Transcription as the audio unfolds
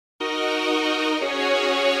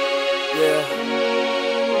Yeah.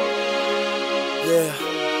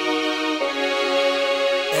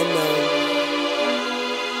 And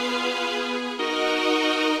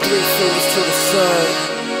 3 fingers to the sun,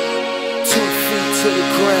 2 feet to the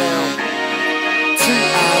ground, 2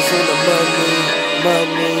 eyes on the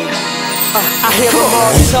money. I hear them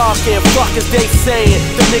all talking, fuck is they saying?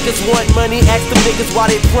 The niggas want money, ask them niggas why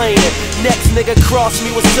they playing. Next nigga cross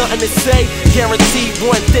me with something to say, guaranteed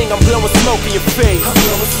one thing, I'm blowing smoke in your face. I'm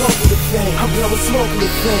blowing smoke in your face. I'm blowing smoke in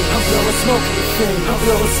your face. I'm blowing smoke in your face. I'm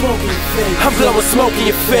blowing smoke in your face. I'm blowing smoke in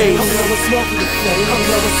your face. I'm blowing smoke in your face. I'm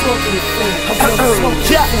blowing smoke in your face. I'm blowing smoke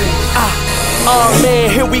in your face. Oh man,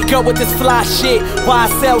 here we go with this fly shit. Why I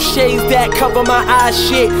sell shades that cover my eyes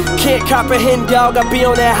shit. Can't comprehend, dog, I be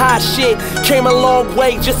on that high shit. Came a long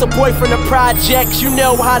way, just a boy from the projects. You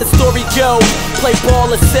know how the story goes. Play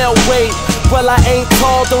ball and sell weight. Well, I ain't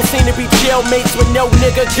tall, don't seem to be jailmates with no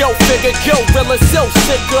nigga. Go figure, go real so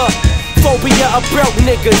sicker. Phobia of broke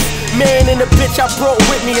niggas. Man and the bitch I brought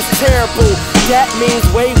with me is terrible. That means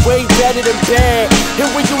way better than bad.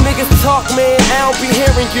 And when you niggas talk, man, I don't be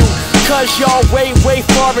hearing you. Cause y'all way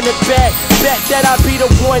far in the back. Bet that I be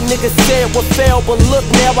the one nigga said would fail. But look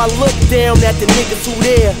now, I look down at the niggas who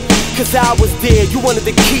there. Cause I was there, you wanted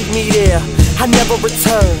to keep me there. I never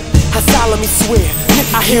return, I solemnly swear.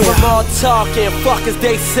 I hear them all talking, fuck is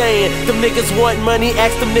they saying? Them niggas want money,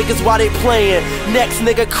 ask them niggas why they playing. Next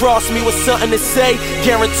nigga cross me with something to say,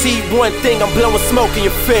 guaranteed one thing, I'm blowing smoke in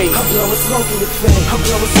your face. I'm blowing smoke in your face. I'm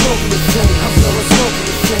blowing smoke in your face. I'm blowing smoke in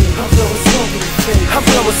your face. I'm blowing smoke in your face. I'm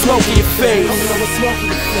blowing smoke in your face. I'm blowing smoke in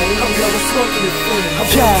your face. I'm blowing smoke in your face. I'm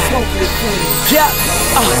blowing smoke in your face. Yeah.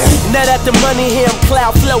 Now that the money here, I'm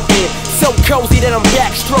cloud floating. So cozy that I'm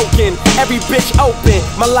backstroking. Every bitch open.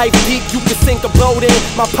 My life deep, you can sink a boat in.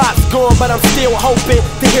 My pop's gone, but I'm still hoping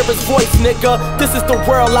to hear his voice, nigga. This is the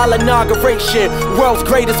world, all inauguration. World's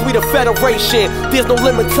greatest, we the federation. There's no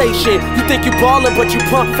limitation. You think you ballin', but you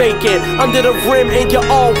pump faking. Under the rim and you're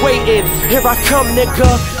all waiting. Here I come, nigga.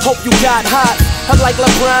 Hope you got hot. I'm like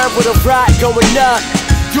LeBron with a ride going up.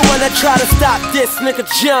 You wanna try to stop this, nigga,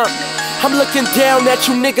 jump. I'm looking down at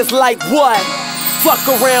you niggas like what? Fuck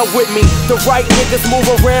around with me, the right niggas move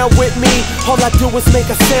around with me. All I do is make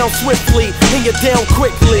a sound swiftly, and you're down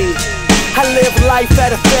quickly. I live life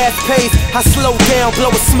at a fast pace, I slow down,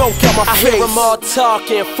 blowing smoke out my face. I hear them all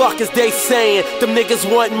talking, fuck is they saying? Them niggas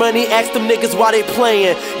want money, ask them niggas why they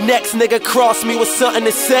playing. Next nigga cross me with something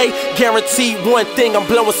to say, guaranteed one thing, I'm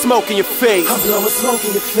blowing smoke in your face. I'm blowing smoke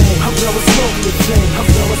in your face. I'm blowing smoke in your face. I'm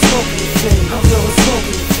blowing smoke in your face. I'm blowing smoke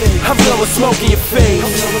in your face. I'm blowing smoke in your face. I'm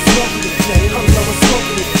blowing smoke in your face. I'm blowing smoke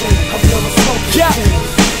in your face. I'm blowing smoke in your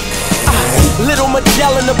face. Little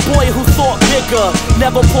Magellan, the boy who thought bigger.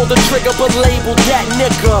 Never pulled the trigger but labeled that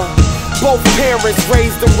nigga. Both parents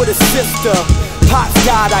raised him with a sister. Pops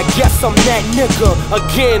died, I guess I'm that nigga.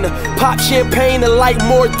 Again, pop champagne and light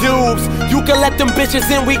more dubs. You can let them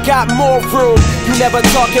bitches in, we got more room. You never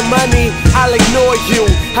talking money, I'll ignore you.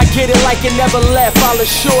 I get it like it never left, I'll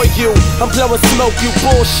assure you. I'm blowing smoke, you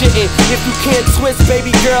bullshitting. If you can't twist,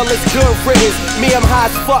 baby girl, it's good riddance. Me, I'm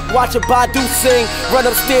high as fuck, watching Badu sing. Run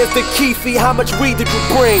upstairs to Keefe, how much weed did you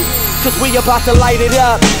bring? Cause we about to light it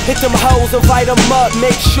up. Hit them hoes, invite them up.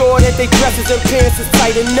 Make sure that they dresses and pants is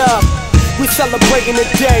tight enough. We celebrating the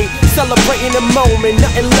day, celebrating the moment.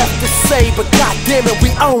 Nothing left to say, but goddamn it, we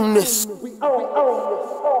own this.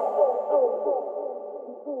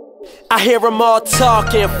 I hear them all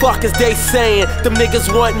talking, fuck is they saying? Them niggas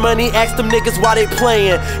want money, ask them niggas why they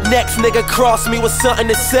playing. Next nigga cross me with something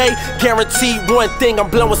to say, guaranteed one thing, I'm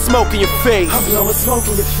blowing smoke in your face. I'm blowing smoke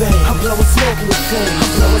in your face. I'm blowing smoke in your face. I'm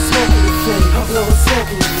blowing smoke in your face. I'm blowing smoke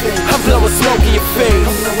in your face. I'm blowing smoke in your face.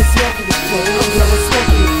 I'm blowing smoke in your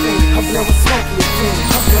face. I'm blowing smoke in your face.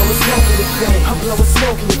 I'm blowing smoke in your face. I'm blowing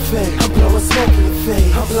smoke in your face. I'm blowing smoke in your face. I'm blowing smoke in your face.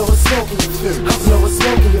 I'm blowing smoke in your face. I'm blowing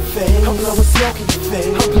smoke in your face. I'm blowing smoke in your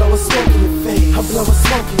face. I'm blowing smoke in your face. I'm blowing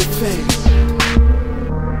smoke in your face.